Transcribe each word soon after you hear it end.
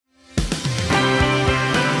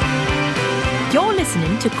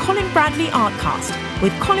listening to Colin Bradley Artcast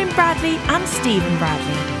with Colin Bradley and Stephen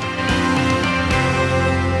Bradley.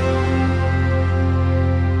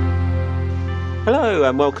 Hello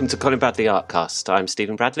and welcome to Colin Bradley Artcast. I'm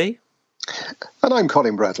Stephen Bradley. And I'm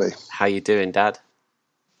Colin Bradley. How you doing, Dad?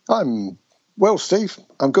 I'm well, Steve.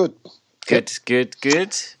 I'm good. Good.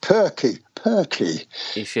 Perky.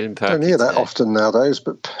 You feeling perky? Don't hear that today? often nowadays,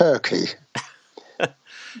 but perky.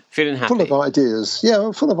 Feeling happy? Full of ideas. Yeah,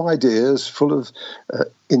 full of ideas, full of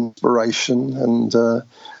inspiration, and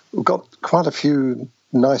we've got quite a few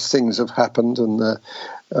nice things have happened, and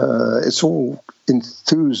it's all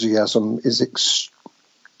enthusiasm is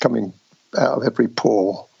coming out of every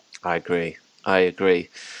pore. I agree.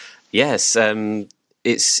 Yes,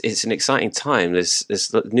 it's an exciting time.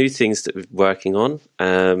 There's new things that we're working on.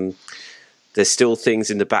 There's still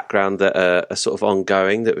things in the background that are sort of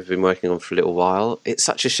ongoing that we've been working on for a little while. It's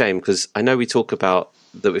such a shame because I know we talk about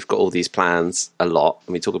that we've got all these plans a lot,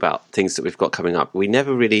 and we talk about things that we've got coming up. We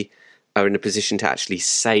never really are in a position to actually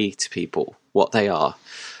say to people what they are.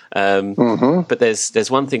 But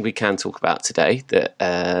there's one thing we can talk about today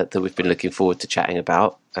that we've been looking forward to chatting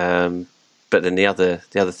about. But then the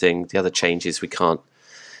other changes we can't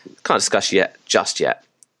discuss just yet.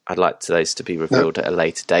 I'd like those to be revealed at a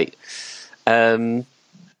later date.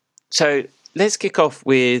 So let's kick off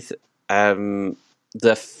with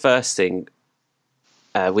the first thing,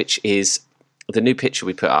 which is the new picture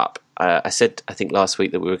we put up. I said, I think last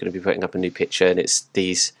week that we were going to be putting up a new picture, and it's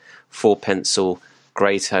these 4-pencil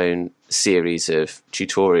grey tone series of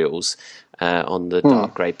tutorials on the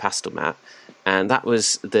dark grey pastel mat. And that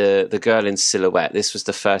was the girl in silhouette. This was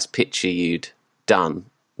the first picture you'd done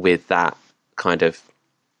with that kind of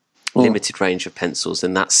limited range of pencils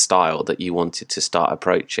and that style that you wanted to start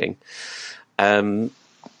approaching. Talk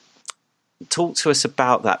to us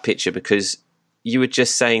about that picture, because you were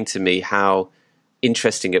just saying to me how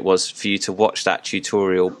interesting it was for you to watch that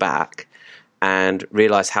tutorial back and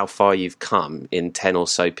realise how far you've come in 10 or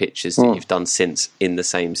so pictures that you've done since in the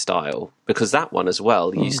same style. Because that one as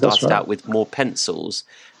well, you started out with more pencils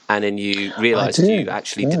and then you realised you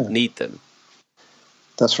actually didn't need them.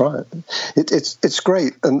 That's right. It's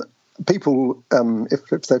great. And people,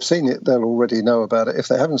 if they've seen it, they'll already know about it. If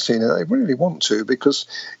they haven't seen it, they really want to, because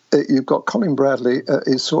you've got Colin Bradley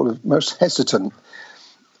is sort of most hesitant.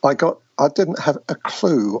 I didn't have a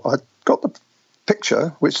clue. I got the picture,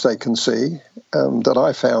 which they can see, that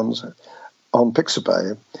I found on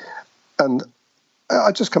Pixabay, and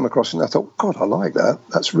I just come across it and I thought, God, I like that.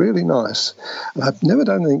 That's really nice. And I've never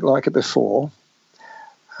done anything like it before.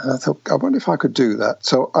 And I thought, I wonder if I could do that.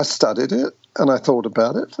 So I studied it and I thought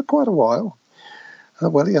about it for quite a while.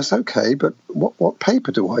 Well, yes, okay, but what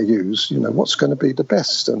paper do I use? You know, what's going to be the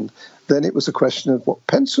best? And then it was a question of what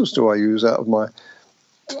pencils do I use out of my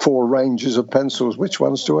 4 ranges of pencils? Which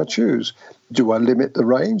ones do I choose? Do I limit the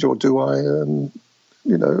range, or do I,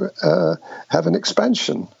 have an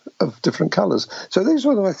expansion of different colours? So these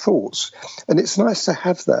were my thoughts, and it's nice to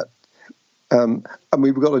have that. And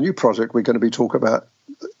we've got a new project we're going to be talking about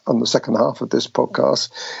on the second half of this podcast,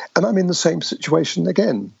 and I'm in the same situation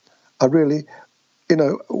again. I really,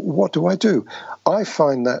 what do I do? I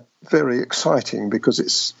find that very exciting because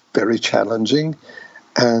it's very challenging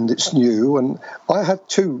and it's new, and I have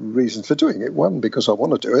 2 reasons for doing it. One, because I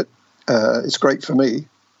want to do it. It's great for me,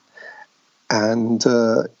 and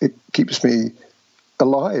it keeps me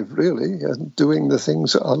alive, really, and doing the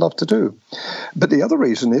things that I love to do. But the other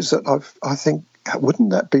reason is that I think, wouldn't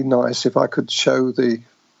that be nice if I could show the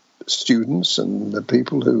students and the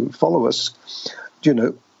people who follow us,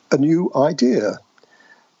 a new idea.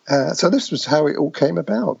 So this was how it all came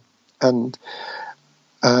about. And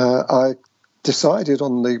I decided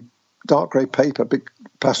on the dark grey paper, big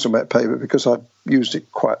pastel mat paper, because I used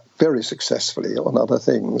it quite very successfully on other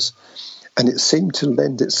things, and it seemed to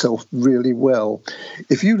lend itself really well.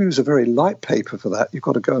 If you use a very light paper for that, you've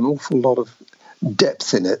got to go an awful lot of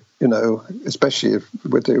depth in it, especially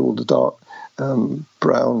with all the dark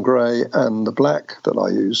brown, grey, and the black that I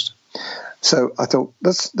used. So I thought,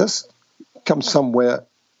 let's come somewhere,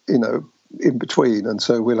 in between. And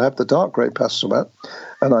so we'll have the dark grey pastel mat,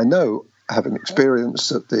 and I know, having experience,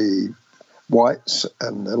 that the whites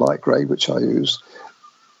and the light grey, which I use,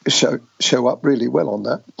 show up really well on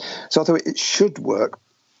that. So I thought it should work.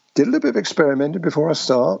 Did a little bit of experimenting before I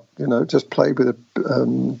start, just play with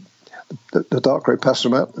the dark grey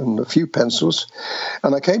pastel mat and a few pencils.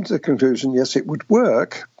 And I came to the conclusion, yes, it would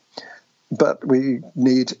work, but we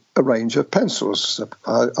need a range of pencils.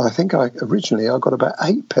 I think originally I got about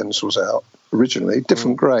 8 pencils out,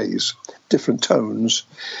 different greys, different tones.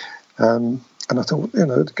 And I thought,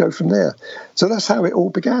 to go from there. So that's how it all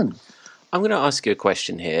began. I'm going to ask you a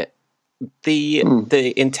question here. The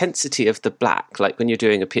intensity of the black, like when you're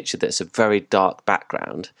doing a picture that's a very dark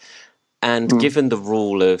background, and given the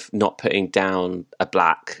rule of not putting down a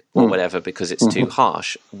black or whatever because it's too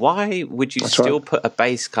harsh, why would you put a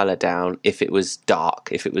base colour down if it was dark,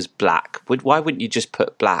 if it was black? Why wouldn't you just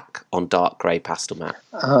put black on dark grey pastel matte?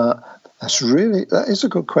 That is a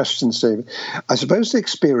good question, Stephen. I suppose the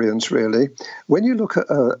experience really, when you look at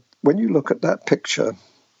that picture,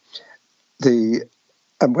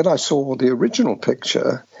 and when I saw the original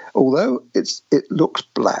picture, although it looks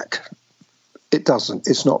black, it doesn't.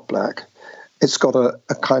 It's not black. It's got a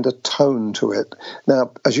kind of tone to it.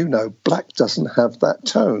 Now, as you know, black doesn't have that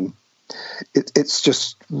tone. It's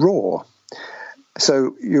just raw.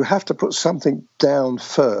 So you have to put something down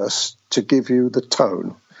first to give you the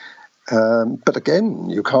tone. But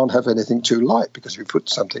again, you can't have anything too light, because if you put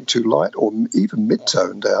something too light or even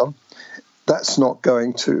mid-tone down, that's not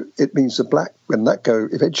going to, it means the black, when that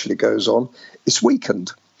eventually goes on, it's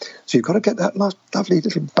weakened. So you've got to get that lovely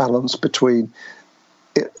little balance between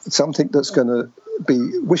something that's going to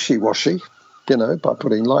be wishy-washy, by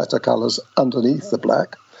putting lighter colours underneath the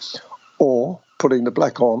black, or putting the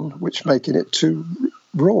black on, which making it too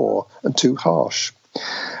raw and too harsh.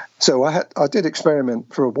 So I did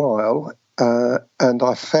experiment for a while, and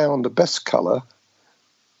I found the best colour,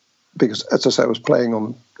 because, as I say, I was playing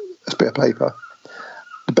on a bit of paper.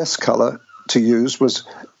 The best colour to use was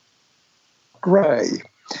grey.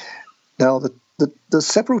 Now, the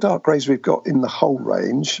several dark greys we've got in the whole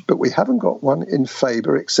range, but we haven't got one in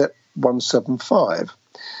Faber except 175.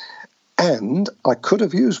 And I could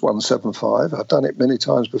have used 175. I've done it many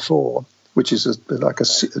times before, which is like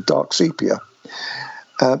a dark sepia.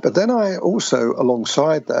 But then I also,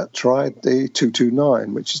 alongside that, tried the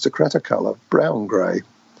 229, which is the Cretacolor brown grey.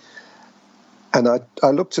 And I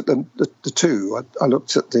looked at the two. I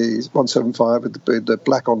looked at the 175 with the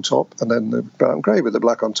black on top, and then the brown grey with the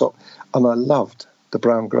black on top. And I loved the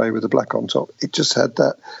brown grey with the black on top. It just had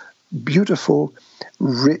that beautiful,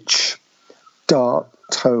 rich, dark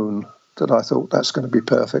tone that I thought that's going to be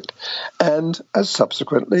perfect. And as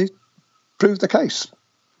subsequently proved the case.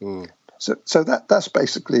 So that's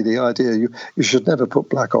basically the idea. You should never put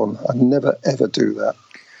black on. I never, ever do that.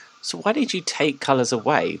 So why did you take colours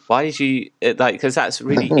away? Why did you because that's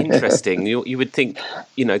really interesting. You would think,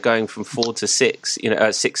 going from 4 to 6,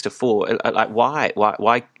 6 to 4.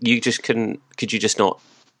 Why you just couldn't? Could you just not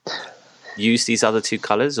use these other two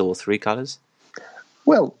colours or three colours?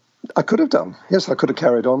 Well, I could have done. Yes, I could have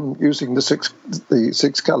carried on using the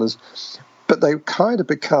six colours, but they kind of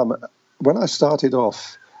become. When I started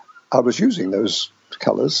off, I was using those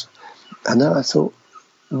colours, and then I thought,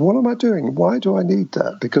 what am I doing? Why do I need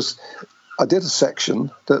that? Because I did a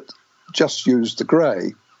section that just used the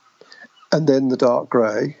grey, and then the dark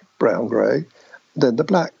grey, brown grey, then the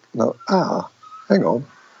black. Now, hang on,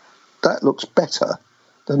 that looks better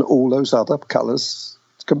than all those other colours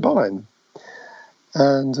combined.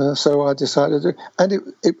 And so I decided to,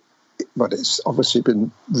 and it's obviously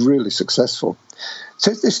been really successful.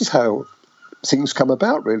 So this is how things come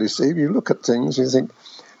about, really, Steve. You look at things, you think,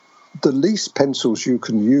 the least pencils you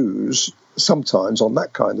can use sometimes on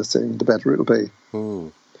that kind of thing, the better it'll be.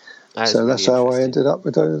 So that's how I ended up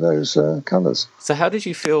with those colours. So how did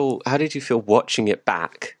you feel watching it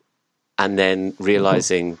back and then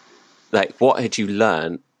realising, what had you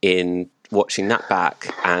learned in watching that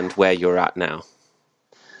back and where you're at now?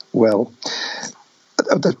 Well,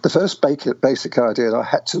 the first basic idea, I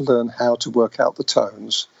had to learn how to work out the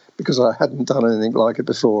tones, because I hadn't done anything like it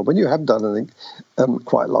before. When you haven't done anything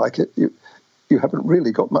quite like it, you haven't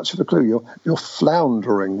really got much of a clue. You're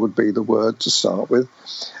floundering would be the word to start with.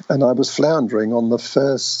 And I was floundering on the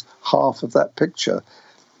first half of that picture.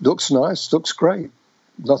 Looks nice, looks great.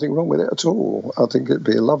 Nothing wrong with it at all. I think it'd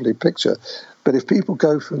be a lovely picture. But if people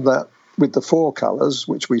go from that with the 4 colours,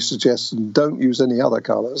 which we suggest, and don't use any other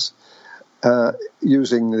colours,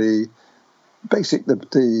 using the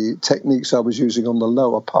techniques I was using on the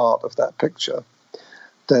lower part of that picture,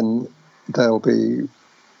 then they'll be,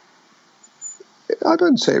 I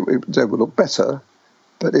don't say they will look better,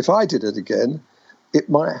 but if I did it again, it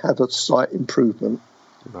might have a slight improvement.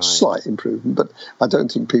 Slight improvement, but I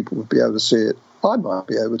don't think people would be able to see it. I might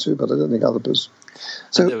be able to, but I don't think others.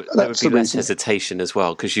 So there would be less hesitation as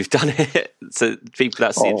well, because you've done it. So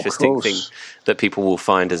that's the interesting thing that people will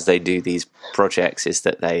find as they do these projects, is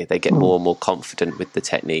that they get more and more confident with the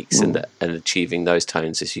techniques and achieving those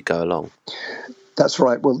tones as you go along. That's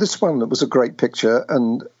right. Well, this one was a great picture,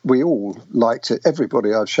 and we all liked it.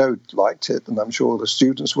 Everybody I've showed liked it, and I'm sure the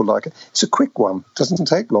students will like it. It's a quick one. It doesn't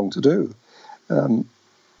take long to do.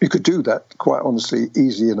 You could do that, quite honestly,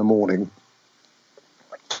 easy in the morning.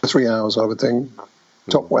 3 hours, I would think,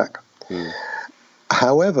 top whack.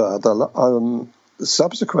 However,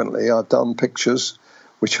 subsequently, I've done pictures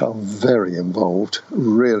which are very involved,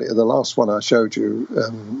 really. The last one I showed you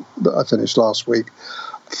that I finished last week,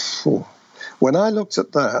 when I looked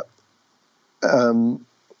at that,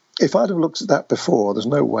 if I'd have looked at that before, there's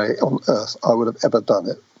no way on earth I would have ever done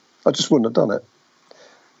it. I just wouldn't have done it.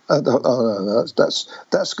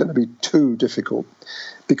 That's going to be too difficult.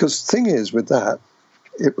 Because the thing is, with that,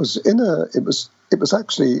 it was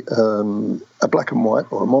actually a black and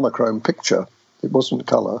white or a monochrome picture. It wasn't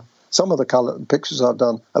colour. Some of the colour pictures I've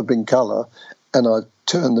done have been colour, and I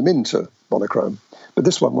turned them into monochrome. But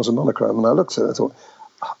this one was a monochrome, and I looked at it, I thought,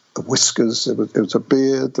 the whiskers, it was a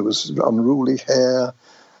beard, there was unruly hair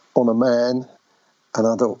on a man, and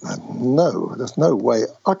I thought, no, there's no way.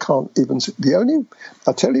 I can't even see.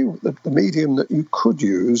 I tell you, the medium that you could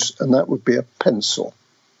use, and that would be a pencil,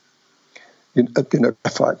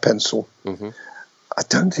 graphite pencil. Mm-hmm. I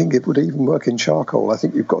don't think it would even work in charcoal. I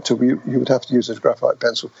think you would have to use a graphite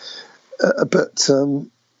pencil. But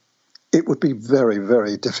it would be very,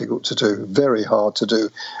 very difficult to do, very hard to do.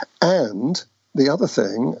 And the other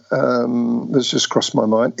thing that's just crossed my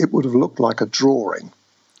mind, it would have looked like a drawing.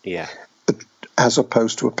 Yeah. As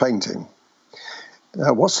opposed to a painting.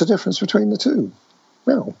 Now, what's the difference between the two?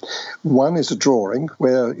 Well, one is a drawing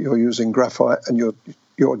where you're using graphite and you're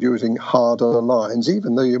using harder lines,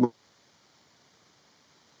 even though you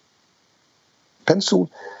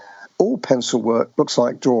all pencil work looks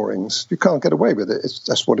like drawings. You can't get away with it.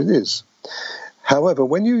 That's what it is. However,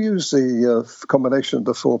 when you use the combination of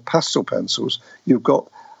the 4 pastel pencils, you've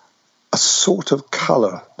got a sort of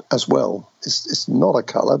colour as well. It's not a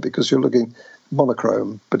colour because you're looking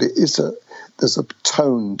monochrome, but there's a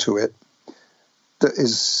tone to it that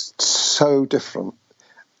is so different.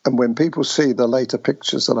 And when people see the later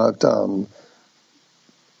pictures that I've done,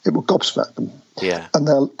 it will gobsmack them. Yeah. And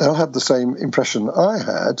they'll have the same impression I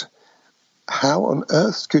had. How on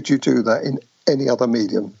earth could you do that in any other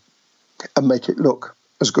medium and make it look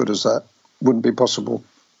as good as that? Wouldn't be possible.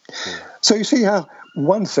 Yeah. So you see how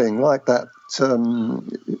one thing like that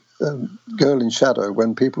Girl in Shadow,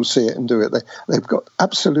 when people see it and do it, they've got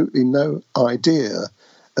absolutely no idea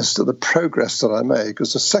as to the progress that I made.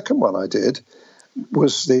 Because the second one I did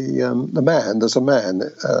was the man. There's a man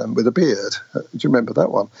with a beard. Do you remember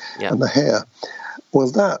that one? Yeah. And the hair.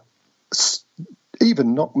 Well, that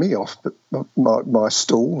even knocked me off my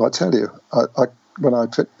stool. I tell you, when I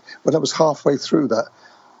was halfway through that,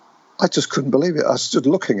 I just couldn't believe it. I stood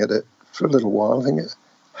looking at it for a little while, thinking,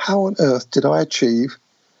 "How on earth did I achieve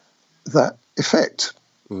that effect?"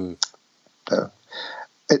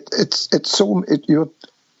 You're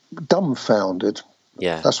dumbfounded.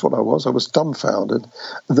 Yeah, that's what I was. I was dumbfounded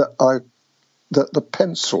that the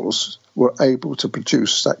pencils were able to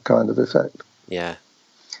produce that kind of effect. Yeah,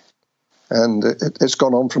 and it's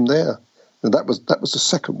gone on from there. And that was the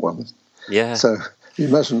second one. Yeah. So you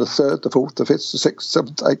imagine the third, the fourth, the fifth, the sixth,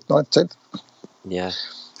 seventh, eighth, ninth, 10th. Yeah.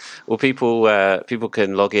 Well, people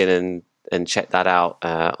can log in and check that out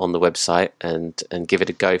on the website and give it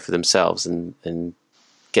a go for themselves and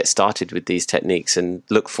get started with these techniques and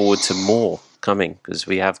look forward to more coming, because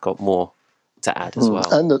we have got more to add as well.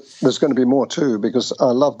 And there's going to be more too, because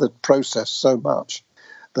I love the process so much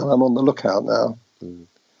that I'm on the lookout now.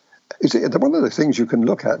 One of the things you can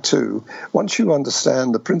look at too, once you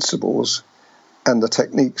understand the principles and the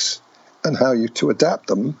techniques and how to adapt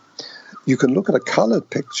them, you can look at a coloured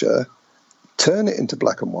picture, turn it into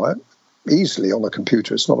black and white easily on a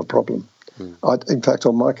computer. It's not a problem. In fact,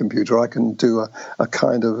 on my computer, I can do a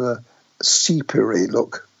kind of a sepia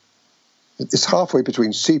look. It's halfway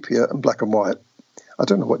between sepia and black and white. I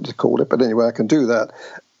don't know what to call it, but anyway, I can do that.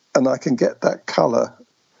 And I can get that colour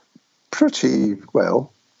pretty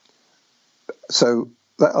well. So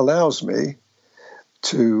that allows me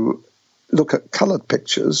to look at coloured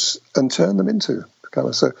pictures and turn them into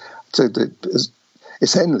colour. So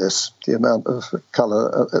it's endless, the amount of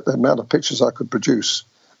colour, the amount of pictures I could produce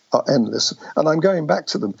are endless. And I'm going back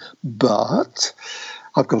to them. But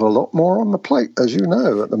I've got a lot more on the plate, as you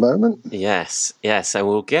know, at the moment. Yes, and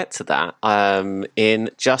we'll get to that in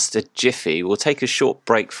just a jiffy. We'll take a short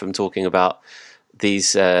break from talking about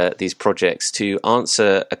these projects to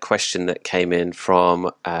answer a question that came in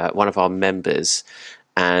from one of our members,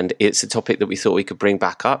 and it's a topic that we thought we could bring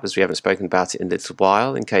back up, as we haven't spoken about it in a little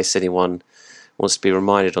while, in case anyone wants to be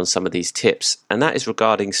reminded on some of these tips, and that is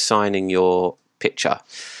regarding signing your picture.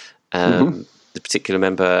 The particular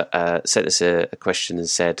member sent us a question and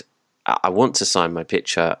said, I want to sign my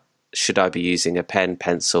picture. Should I be using a pen,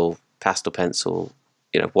 pencil, pastel pencil?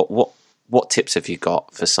 You know, what tips have you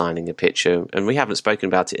got for signing a picture? And we haven't spoken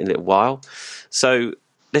about it in a little while, so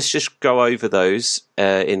let's just go over those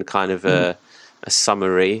in kind of a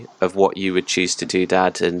summary of what you would choose to do,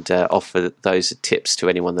 Dad, and offer those tips to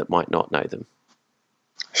anyone that might not know them.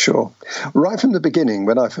 Sure. Right from the beginning,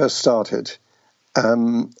 when I first started,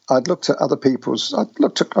 I'd looked at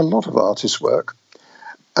a lot of artists' work,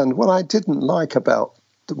 and what I didn't like about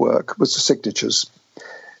the work was the signatures.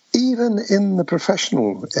 Even in the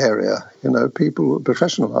professional area,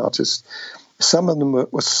 professional artists, some of them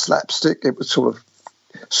were slapstick. It was sort of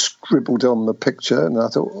scribbled on the picture, and I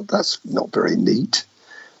thought, well, that's not very neat.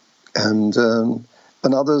 And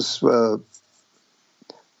others were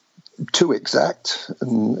too exact,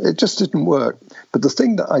 and it just didn't work. But the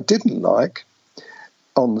thing that I didn't like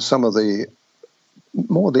on some of the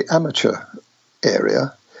amateur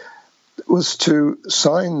area was to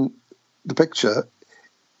sign the picture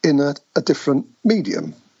in a different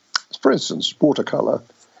medium. For instance, watercolor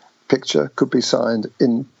picture could be signed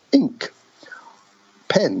in ink,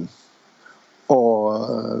 pen,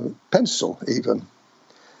 or pencil even.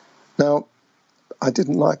 Now, I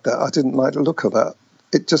didn't like that. I didn't like the look of that.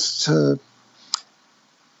 It just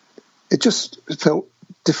felt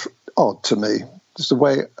odd to me. Just the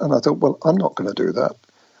way, and I thought, well, I'm not going to do that.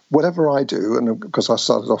 Whatever I do, and because I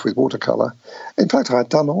started off with watercolor, in fact, I had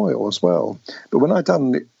done oil as well. But when I'd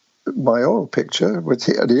done my oil picture, with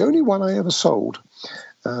the only one I ever sold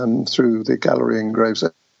through the gallery in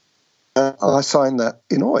Gravesend, I signed that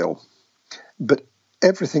in oil. But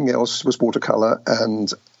everything else was watercolor,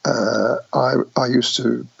 and I used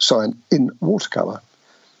to sign in watercolor.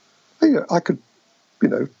 I could,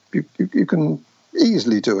 you can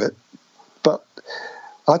easily do it, but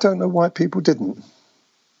I don't know why people didn't.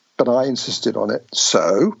 But I insisted on it.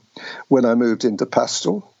 So when I moved into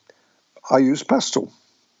pastel, I used pastel.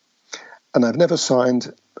 And I've never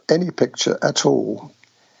signed any picture at all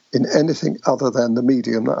in anything other than the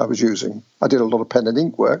medium that I was using. I did a lot of pen and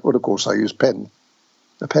ink work, but of course I used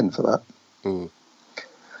a pen for that. Mm.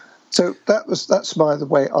 So that's the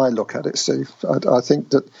way I look at it, Steve. I think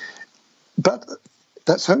that, but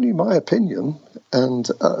that's only my opinion, and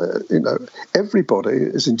everybody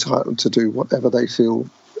is entitled to do whatever they feel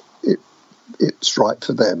it's right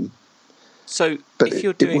for them. So, but if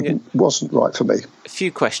you're doing it wasn't right for me. A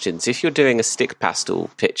few questions. If you're doing a stick pastel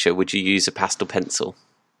picture, would you use a pastel pencil?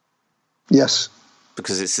 Yes,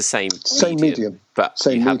 because it's the same medium, but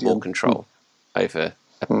you have more control over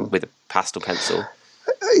with a pastel pencil.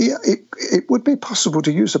 Yeah, it would be possible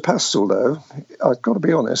to use a pastel, though. I've got to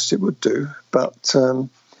be honest, it would do, but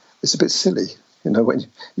it's a bit silly, when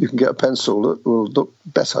you can get a pencil that will look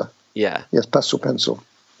better. Yeah. Yes, pastel pencil.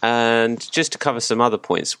 And just to cover some other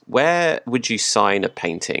points, where would you sign a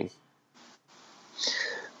painting?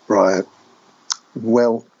 Right.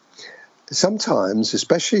 Well, sometimes,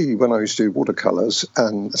 especially when I used to do watercolours,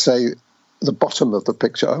 and say the bottom of the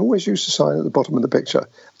picture, I always used to sign at the bottom of the picture.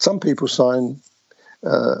 Some people sign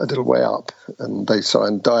a little way up, and they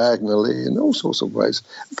sign diagonally in all sorts of ways.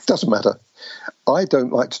 It doesn't matter. I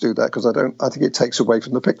don't like to do that because I think it takes away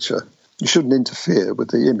from the picture. You shouldn't interfere with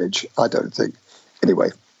the image, I don't think. Anyway,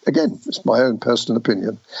 again, it's my own personal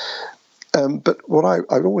opinion. But what I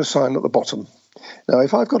always sign at the bottom. Now,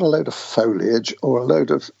 if I've got a load of foliage or a load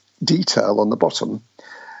of detail on the bottom,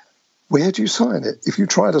 where do you sign it? If you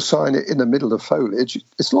try to sign it in the middle of foliage,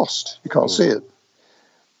 it's lost. You can't see it.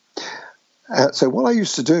 So what I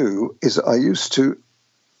used to do is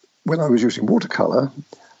when I was using watercolour,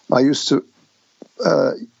 I used to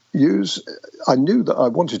I knew that I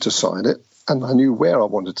wanted to sign it, and I knew where I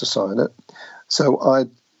wanted to sign it. So I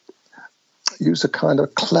used a kind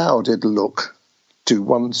of clouded look to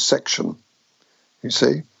one section, you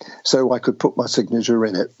see, so I could put my signature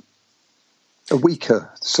in it. A weaker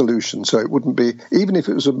solution, so it wouldn't be, even if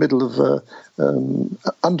it was a middle of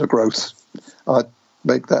undergrowth, I'd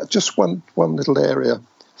make that just one little area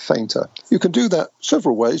fainter. You can do that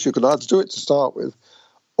several ways. You can either do it to start with,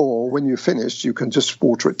 or when you're finished, you can just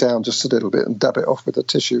water it down just a little bit and dab it off with a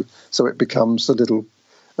tissue so it becomes a little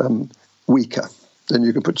weaker. Then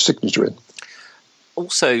you can put your signature in.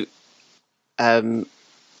 Also,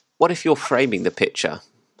 what if you're framing the picture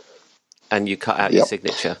and you cut out your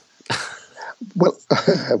signature? Well,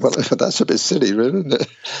 that's a bit silly, really, isn't it?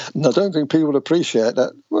 And I don't think people appreciate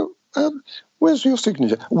that. Well, where's your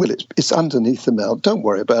signature? Well, it's underneath the mount. Don't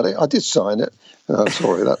worry about it. I did sign it. Oh,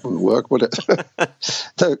 sorry, that wouldn't work, would it?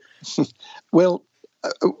 So, well,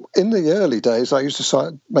 in the early days, I used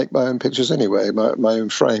to make my own pictures anyway, my own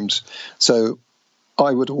frames. So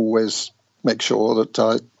I would always make sure that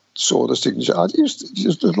I saw the signature. I used to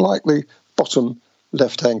use the likely bottom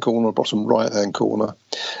left-hand corner, bottom right-hand corner,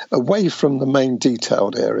 away from the main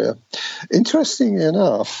detailed area. Interestingly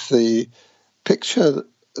enough, the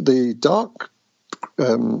dark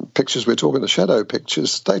pictures we're talking, the shadow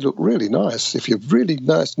pictures, they look really nice. If you've really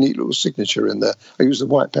nice, neat little signature in there, I use the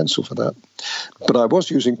white pencil for that. But I was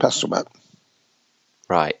using Pastelmat.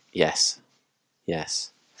 Right, yes.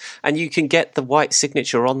 And you can get the white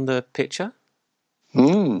signature on the picture?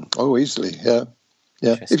 Oh, easily, yeah.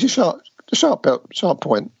 If you sharp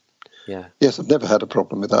point. Yeah. Yes, I've never had a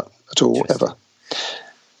problem with that at all, ever.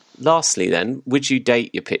 Lastly then, would you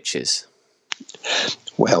date your pictures?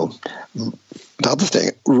 Well, the other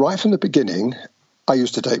thing, right from the beginning, I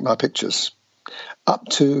used to date my pictures. Up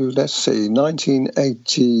to, let's see,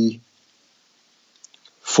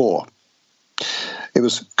 1984. It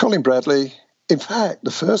was Colin Bradley. In fact,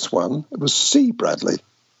 the first one was C. Bradley.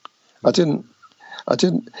 I didn't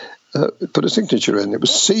put a signature in. It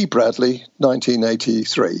was C. Bradley,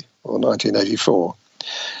 1983 or 1984.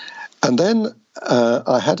 And then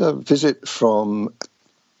I had a visit from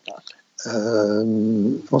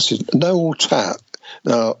Noel Tatt.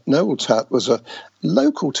 Now, Noel Tatt was a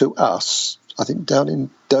local to us, I think down in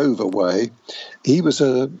Dover way. He was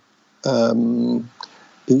he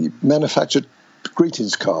manufactured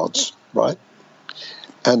greetings cards, right?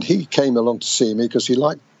 And he came along to see me because he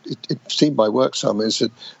liked it, seen my work somewhere. He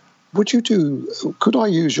said, could I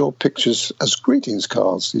use your pictures as greetings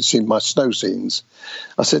cards? He'd seen my snow scenes.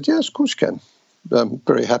 I said, yes, of course you can. I'm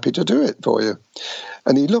very happy to do it for you.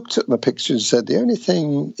 And he looked at my pictures and said, the only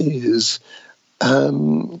thing is,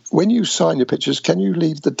 when you sign your pictures, can you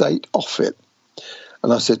leave the date off it?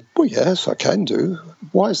 And I said, well, yes, I can do.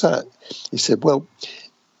 Why is that? He said, well,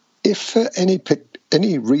 if for any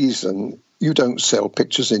reason you don't sell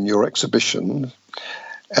pictures in your exhibition,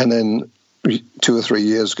 and then 2 or 3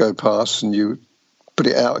 years go past and you put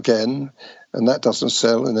it out again, and that doesn't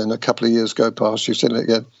sell, and then a couple of years go past, you sell it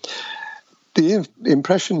again. The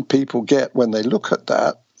impression people get when they look at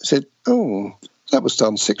that, said, oh, that was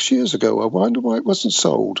done 6 years ago. I wonder why it wasn't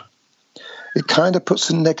sold. It kind of puts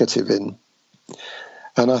a negative in.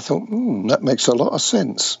 And I thought, that makes a lot of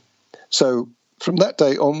sense. So from that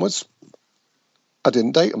day onwards, I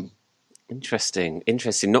didn't date them. Interesting.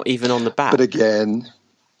 Not even on the back. But again,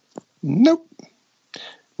 nope.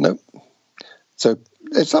 So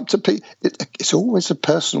it's up to people. It's always a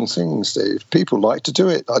personal thing, Steve. People like to do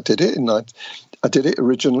it. I did it, and I did it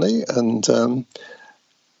originally, and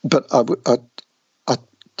but I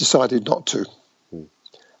decided not to.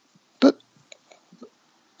 But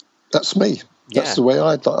that's me. That's the way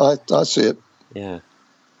I see it. Yeah,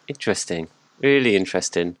 interesting. Really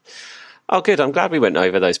interesting. Oh, good. I'm glad we went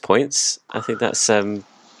over those points. I think that's some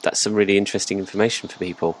really interesting information for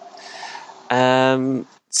people.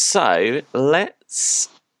 So let's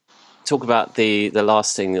talk about the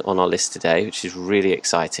last thing on our list today, which is really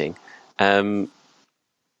exciting. I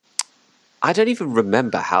don't even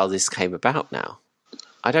remember how this came about now.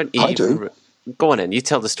 I do. Go on then, you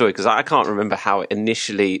tell the story, because I can't remember how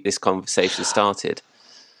initially this conversation started.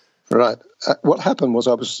 Right. What happened was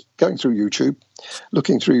I was going through YouTube,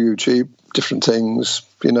 looking through YouTube, different things,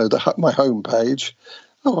 my home page.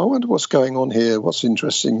 Oh, I wonder what's going on here, what's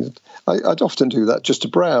interesting. I'd often do that just to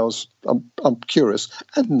browse. I'm curious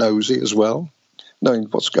and nosy as well, knowing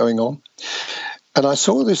what's going on. And I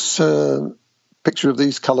saw this picture of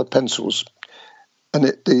these coloured pencils, and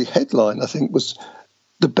the headline, I think, was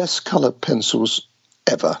the best coloured pencils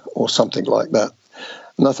ever, or something like that.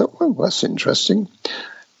 And I thought, well, that's interesting.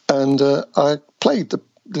 And I played the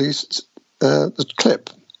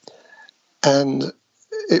clip, and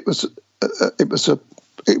it was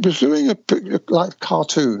doing a like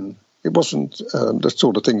cartoon. It wasn't the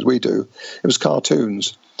sort of things we do. It was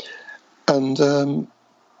cartoons, and I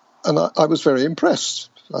was very impressed.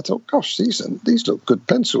 I thought, gosh, these look good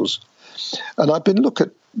pencils. And I've been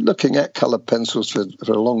looking at coloured pencils for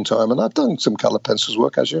a long time, and I've done some coloured pencils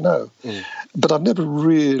work, as you know, but I've never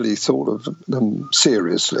really thought of them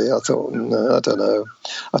seriously. I thought, no, I don't know.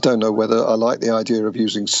 I don't know whether I like the idea of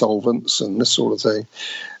using solvents and this sort of thing.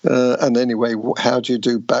 And anyway, how do you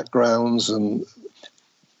do backgrounds? And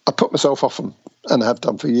I put myself off them, and have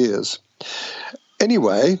done for years.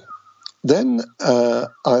 Anyway, then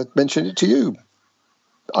I mentioned it to you.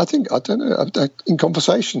 I don't know, in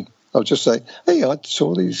conversation. I was just saying, hey, I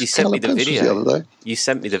saw these coloured pencils the other day. You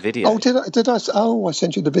sent me the video. Oh, did I? Oh, I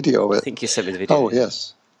sent you the video of it. I think you sent me the video. Oh,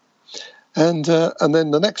 yes. And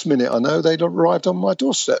then the next minute, I know they'd arrived on my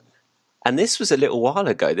doorstep. And this was a little while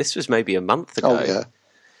ago. This was maybe a month ago. Oh, yeah.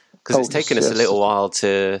 Because it's taken us a little while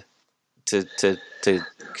to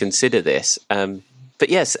consider this. But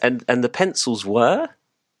yes, and the pencils were? Do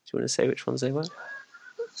you want to say which ones they were?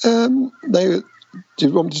 Do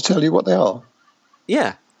you want me to tell you what they are?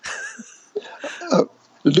 Yeah.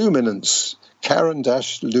 Luminance, Caran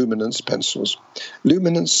d'Ache Luminance pencils.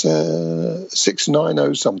 Luminance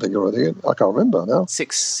 690 something or other. I can't remember now.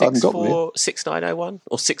 6901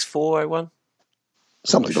 or 6401?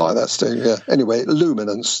 Something like that, Steve, yeah. Anyway,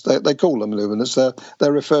 Luminance. They call them Luminance.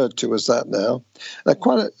 They're referred to as that now. They're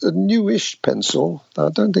quite a newish pencil. I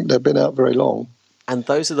don't think they've been out very long. And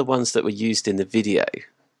those are the ones that were used in the video.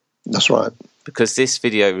 That's right. Because this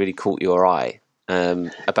video really caught your eye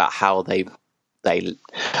about how they blended.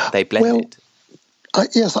 Well,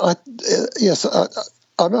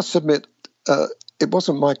 I must admit it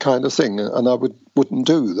wasn't my kind of thing, and I wouldn't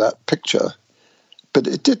do that picture. But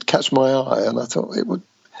it did catch my eye, and I thought it would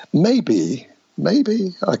maybe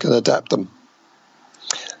I can adapt them.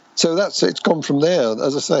 So it's gone from there.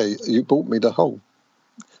 As I say, you bought me the whole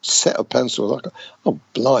set of pencils. I go, oh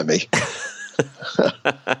blimey!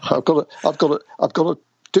 I've got to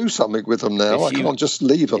do something with them now. I can't just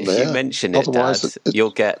leave them there. If you mention it, Dad,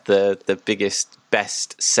 you'll get the biggest,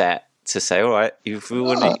 best set to say, all right, if we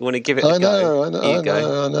want to give it a go. I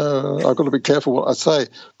know. I've got to be careful what I say.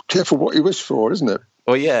 Careful what you wish for, isn't it?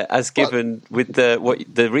 Well, yeah, as given with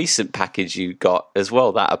the recent package you got as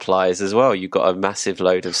well, that applies as well. You've got a massive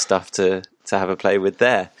load of stuff to have a play with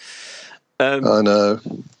there. I know.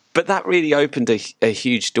 But that really opened a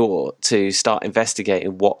huge door to start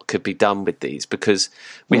investigating what could be done with these, because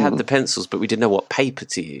we had the pencils, but we didn't know what paper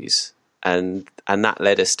to use. And that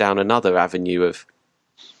led us down another avenue of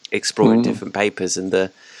exploring different papers. And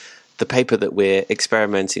the paper that we're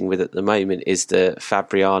experimenting with at the moment is the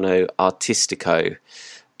Fabriano Artistico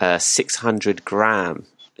 600 gram.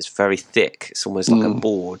 It's very thick. It's almost like a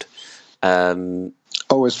board.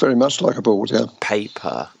 It's very much like a board, yeah.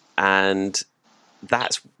 Paper. And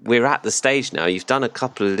we're at the stage now. You've done a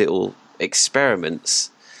couple of little experiments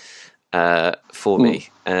for me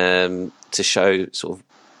to show sort of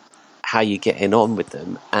how you're getting on with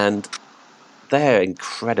them, and they're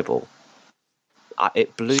incredible.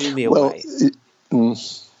 It blew me away.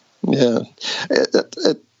 Yeah.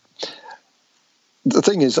 The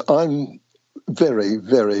thing is, I'm very,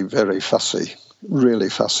 very, very fussy, really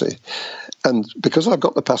fussy. And because I've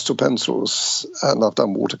got the pastel pencils and I've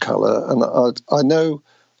done watercolour, and I know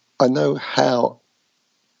how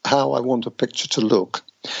I want a picture to look.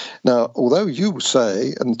 Now, although you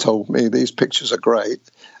say and told me these pictures are great,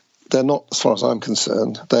 they're not, as far as I'm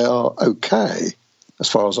concerned. They are okay, as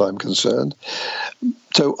far as I'm concerned.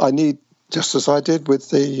 So I need, just as I did with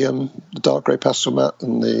the dark grey pastel matte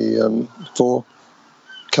and the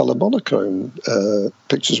 4-colour monochrome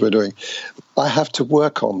pictures we're doing, I have to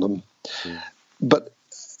work on them. But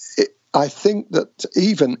I think that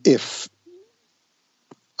even if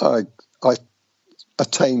I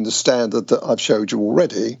attain the standard that I've showed you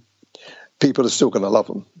already, people are still going to love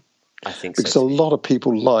them. I think because so. Because a lot of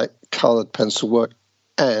people like coloured pencil work.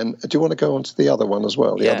 And do you want to go on to the other one as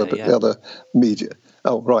well? The other media.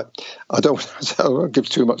 Oh, right. I don't want to give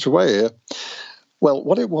too much away here. Well,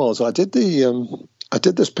 what it was, I did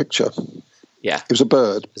this picture. Yeah. It was a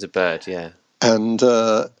bird. It was a bird, yeah. And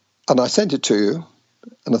I sent it to you,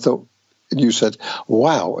 and I thought, and you said,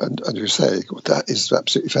 wow, and you say, well, that is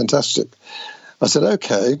absolutely fantastic. I said,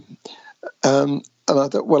 okay. And I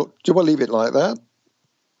thought, well, do you want to leave it like that?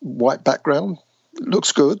 White background,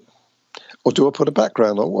 looks good. Or do I put a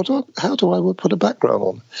background on? How do I put a background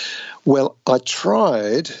on? Well, I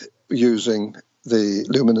tried using the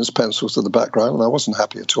Luminance pencils to the background, and I wasn't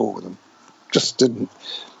happy at all with them. Just didn't.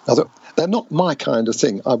 I thought, they're not my kind of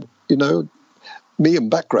thing. Me and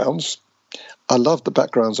backgrounds, I love the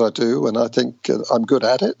backgrounds I do, and I think I'm good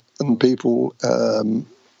at it, and people are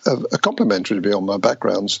complimentary to me on my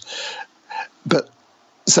backgrounds. But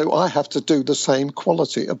so I have to do the same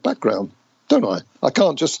quality of background, don't I? I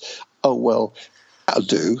can't just, that'll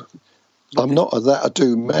do. I'm not a that'll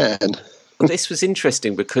do man. Well, this was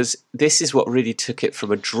interesting because this is what really took it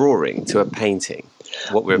from a drawing to a painting,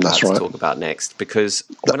 what we're about to talk about next. Because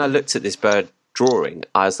when I looked at this bird drawing,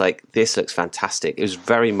 I was like, this looks fantastic. It was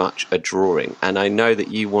very much a drawing, and I know that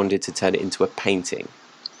you wanted to turn it into a painting.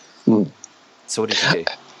 So what did you do?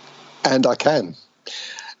 And I can,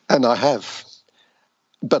 and I have,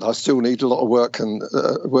 but I still need a lot of work and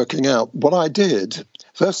working out. What I did,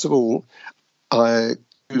 first of all, I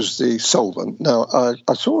used the solvent. Now,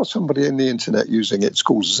 I saw somebody in the internet using it. It's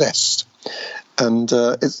called Zest, and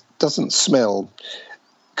it doesn't smell,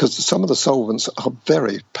 because some of the solvents are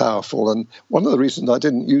very powerful. And one of the reasons I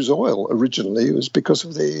didn't use oil originally was because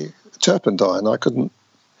of the turpentine. I couldn't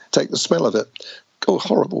take the smell of it. Oh,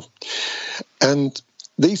 horrible. And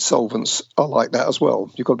these solvents are like that as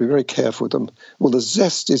well. You've got to be very careful with them. Well, the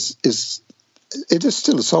zest is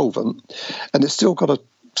still a solvent, and it's still got a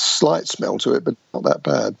slight smell to it, but not that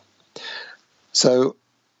bad. So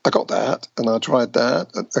I got that, and I tried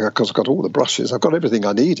that, because I've got all the brushes. I've got everything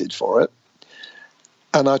I needed for it.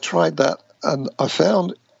 And I tried that, and I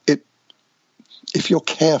found it, if you're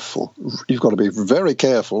careful, you've got to be very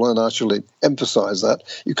careful, and I actually emphasize that.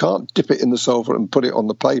 You can't dip it in the solvent and put it on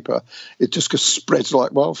the paper. It just spreads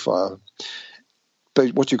like wildfire.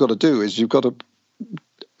 But what you've got to do is you've got to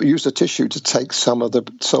use a tissue to take some of the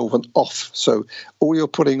solvent off. So all you're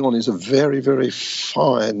putting on is a very, very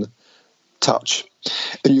fine touch.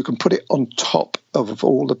 And you can put it on top of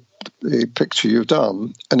all the picture you've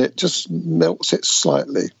done, and it just melts it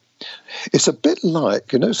slightly. It's a bit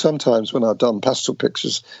like, sometimes when I've done pastel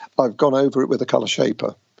pictures, I've gone over it with a colour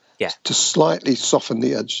shaper to slightly soften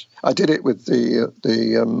the edge. I did it with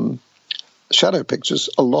the shadow pictures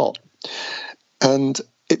a lot, and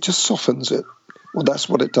it just softens it. Well, that's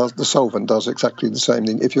what it does. The solvent does exactly the same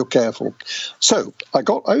thing if you're careful. So I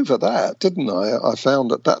got over that, didn't I? I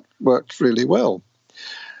found that worked really well.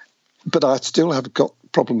 But I still have got a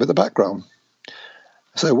problem with the background.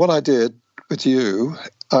 So what I did with you,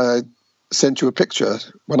 I sent you a picture.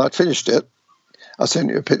 When I'd finished it, I sent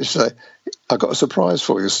you a picture to say, I got a surprise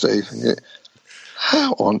for you, Steve.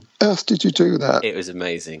 How on earth did you do that? It was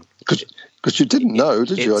amazing. Because you didn't know,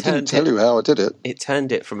 did you? I didn't tell you how I did it. It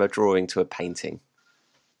turned it from a drawing to a painting.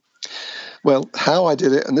 Well, how I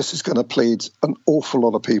did it, and this is going to please an awful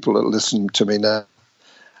lot of people that listen to me now,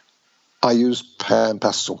 I used pan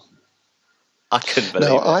pastel. I couldn't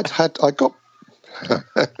believe it.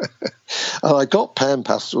 I got pan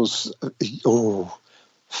pastels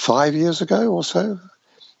 5 years ago or so.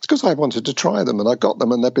 It's because I wanted to try them, and I got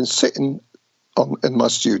them, and they've been sitting in my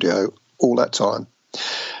studio all that time.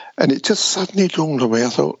 And it just suddenly dawned on me. I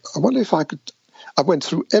thought, I wonder if I could. I went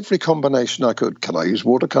through every combination I could. Can I use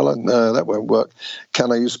watercolour? No, that won't work.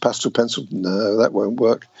 Can I use pastel pencil? No, that won't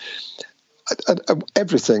work.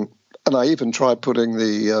 Everything. And I even tried putting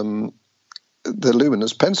the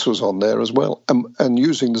luminous pencils on there as well, and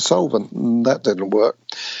using the solvent. And that didn't work,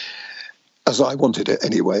 as I wanted it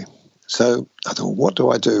anyway. So I thought, what do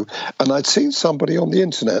I do? And I'd seen somebody on the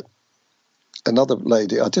internet, another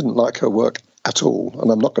lady. I didn't like her work at all,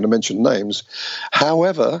 and I'm not going to mention names.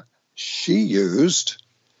 However, she used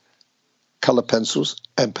colour pencils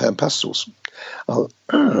and pan pastels.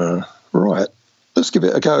 Right, let's give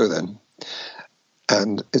it a go then.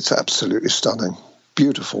 And it's absolutely stunning,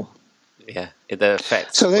 beautiful. Yeah, the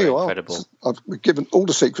effects so there you incredible. Are. I've given all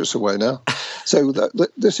the secrets away now. So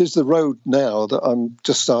this is the road now that I'm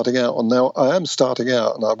just starting out on. Now I am starting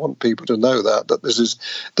out, and I want people to know that this is.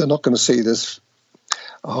 They're not going to see this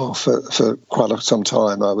for quite some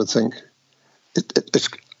time. I would think.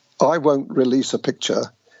 I won't release a picture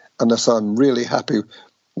unless I'm really happy.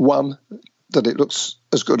 One, that it looks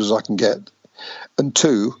as good as I can get, and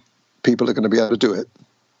two, people are going to be able to do it.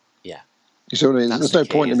 Yeah. You see what I mean? There's no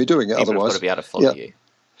point in me doing it People otherwise. Have got to be able to follow you.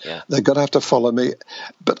 Yeah. They're going to have to follow me.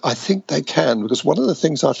 But I think they can, because one of the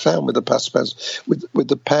things I found with the pastel pencils, with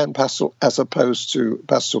the pan pastel as opposed to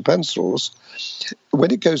pastel pencils,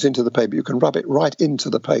 when it goes into the paper, you can rub it right into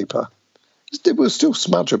the paper. It will still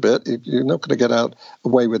smudge a bit. You're not going to get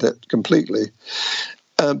away with it completely.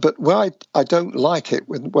 But where I don't like it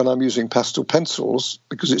when I'm using pastel pencils,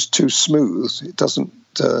 because it's too smooth, it doesn't,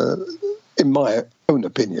 in my own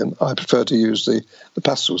opinion, I prefer to use the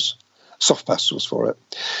pastels, soft pastels for it.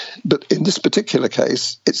 But in this particular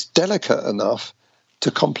case, it's delicate enough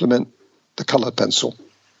to complement the coloured pencil.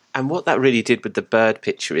 And what that really did with the bird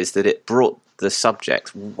picture is that it brought the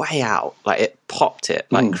subject way out, like it popped it,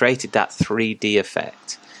 like created that 3D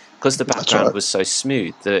effect. Because the background was so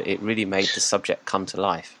smooth that it really made the subject come to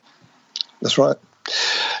life. That's right.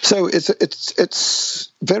 So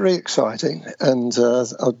it's very exciting, and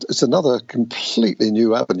it's another completely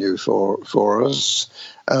new avenue for us.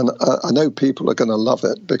 And I know people are going to love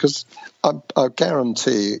it, because I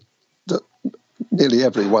guarantee that nearly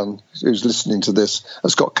everyone who's listening to this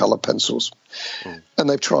has got colour pencils, and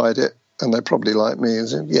they've tried it, and they probably like me and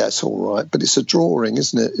say, "Yeah, it's all right," but it's a drawing,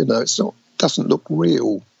 isn't it? It's not, doesn't look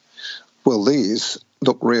real. Well, these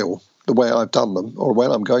look real. The way I've done them, or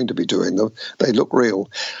when I'm going to be doing them, they look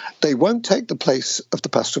real. They won't take the place of the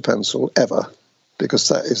pastel pencil ever, because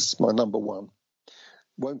that is my number one.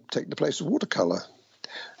 Won't take the place of watercolour.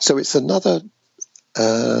 So it's another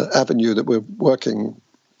avenue that we're working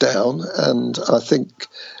down, and I think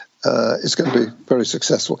it's going to be very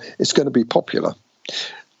successful. It's going to be popular.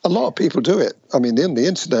 A lot of people do it. I mean, in the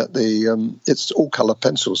internet, it's all colour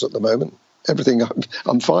pencils at the moment. everything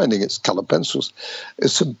I'm finding, it's coloured pencils.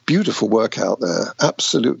 It's some beautiful work out there,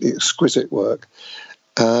 absolutely exquisite work.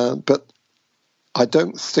 But I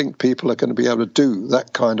don't think people are going to be able to do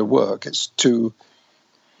that kind of work. It's too,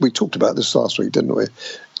 we talked about this last week, didn't we?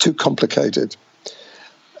 Too complicated.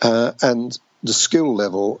 And the skill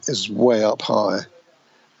level is way up high.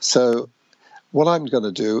 So what I'm going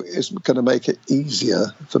to do is going to make it easier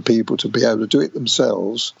for people to be able to do it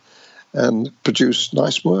themselves and produce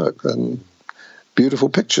nice work and beautiful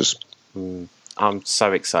pictures. I'm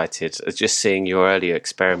so excited. Just seeing your earlier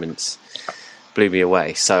experiments blew me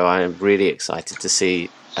away. So I am really excited to see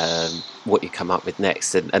what you come up with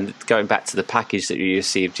next. And going back to the package that you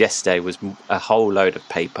received yesterday was a whole load of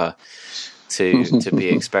paper to be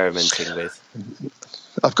experimenting with.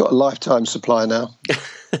 I've got a lifetime supply now.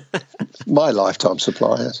 My lifetime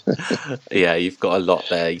supply. Yeah, you've got a lot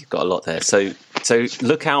there. So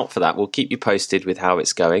look out for that. We'll keep you posted with how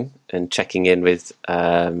it's going and checking in with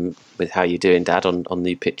how you're doing, Dad, on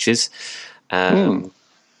new pictures. And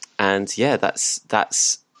yeah,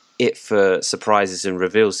 that's it for surprises and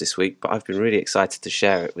reveals this week. But I've been really excited to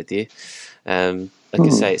share it with you. Like I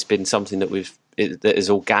say, it's been something that that has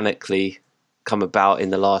organically come about in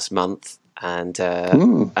the last month. And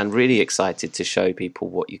really excited to show people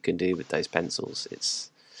what you can do with those pencils. It's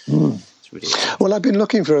really exciting. Well, I've been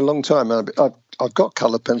looking for a long time. I've got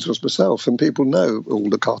coloured pencils myself, and people know all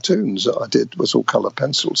the cartoons that I did was all coloured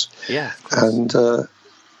pencils. Yeah, and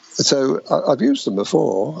so I've used them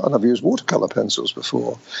before, and I've used watercolour pencils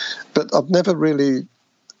before, but I've never really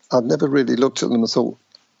looked at them and thought,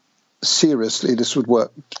 seriously, this would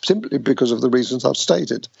work, simply because of the reasons I've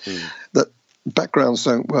stated, that backgrounds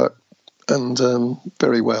don't work and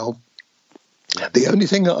very well. The only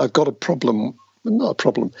thing that I've got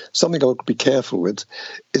something I've got to be careful with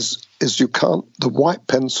is you can't, the white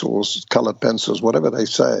pencils, coloured pencils, whatever they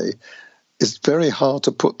say, it's very hard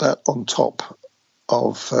to put that on top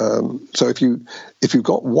of, so if you've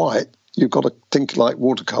got white, you've got to think like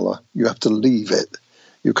watercolour. You have to leave it.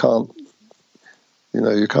 You can't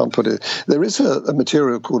put it. There is a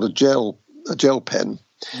material called a gel pen.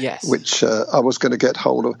 Yes. Which I was going to get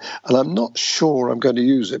hold of, and I'm not sure I'm going to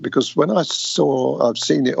use it, because when I've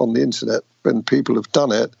seen it on the internet when people have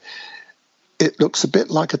done it, it looks a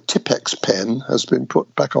bit like a Tipex pen has been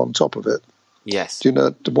put back on top of it. Yes. Do you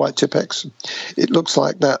know the white Tipex? It looks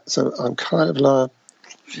like that, so I'm kind of like,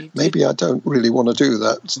 maybe I don't really want to do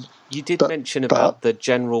that. You did mention about the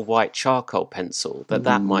general white charcoal pencil, that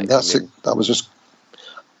might come in.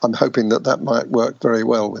 I'm hoping that might work very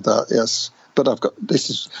well with that, yes. But this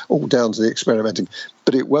is all down to the experimenting.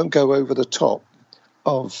 But it won't go over the top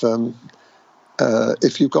of,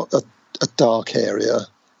 if you've got a dark area,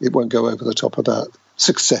 it won't go over the top of that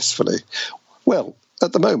successfully. Well,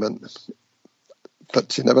 at the moment,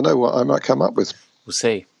 but you never know what I might come up with. We'll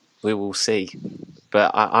see. We will see.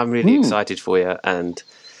 But I'm really excited for you, and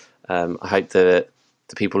I hope that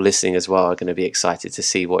the people listening as well are going to be excited to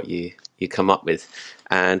see what you come up with.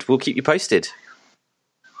 And we'll keep you posted.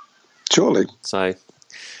 Surely. So,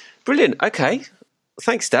 brilliant. Okay.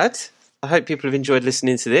 Thanks, Dad. I hope people have enjoyed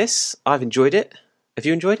listening to this. I've enjoyed it. Have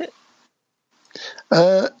you enjoyed it?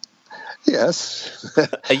 Yes.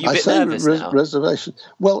 Are you a bit nervous now? Reservation.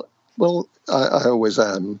 Well, I always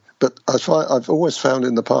am. But I've always found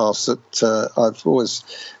in the past that I've always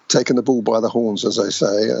taken the bull by the horns, as they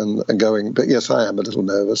say, and going. But yes, I am a little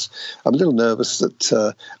nervous. I'm a little nervous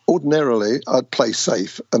that ordinarily I'd play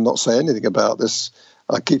safe and not say anything about this.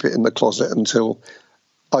 I keep it in the closet until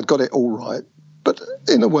I've got it all right. But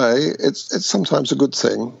in a way, it's sometimes a good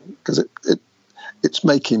thing, because it's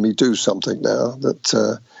making me do something now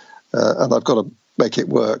that, and I've got to make it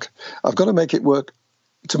work. I've got to make it work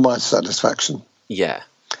to my satisfaction. Yeah.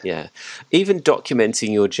 Even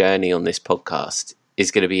documenting your journey on this podcast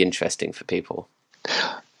is going to be interesting for people.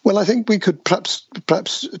 Well, I think we could perhaps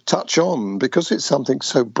touch on, because it's something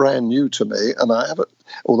so brand new to me, and I haven't,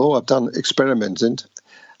 although I've done experimenting,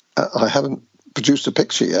 I haven't produced a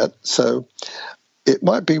picture yet. So it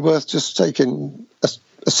might be worth just taking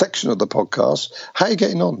a section of the podcast. How are you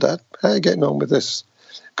getting on, Dad? How are you getting on with this?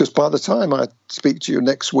 Because by the time I speak to you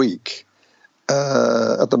next week,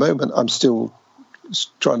 at the moment I'm still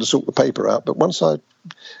trying to sort the paper out. But once I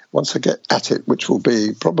get at it, which will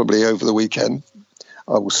be probably over the weekend,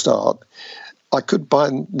 I will start. I could by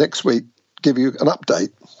next week give you an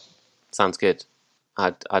update. Sounds good.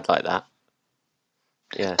 I'd like that.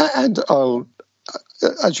 Yeah. And I'll,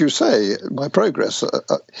 as you say, my progress.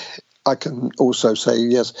 I can also say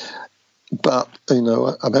yes, but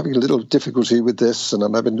I'm having a little difficulty with this, and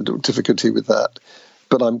I'm having a little difficulty with that,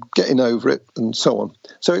 but I'm getting over it, and so on.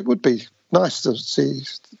 So it would be nice to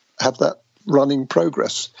have that running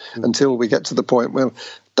progress until we get to the point where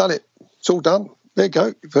done it. It's all done. There you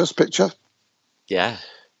go. First picture. Yeah.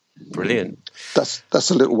 Brilliant. That's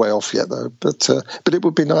a little way off yet, though. But it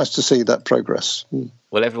would be nice to see that progress.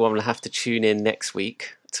 Well, everyone will have to tune in next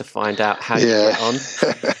week to find out how you get on.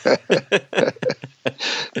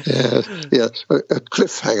 yeah. A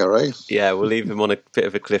cliffhanger, eh? Yeah, we'll leave him on a bit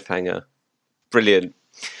of a cliffhanger. Brilliant.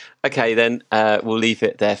 Okay, then we'll leave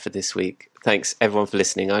it there for this week. Thanks, everyone, for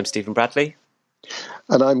listening. I'm Stephen Bradley.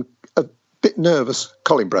 And I'm a bit nervous,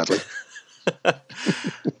 Colin Bradley.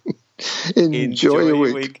 Enjoy your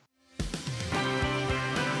week.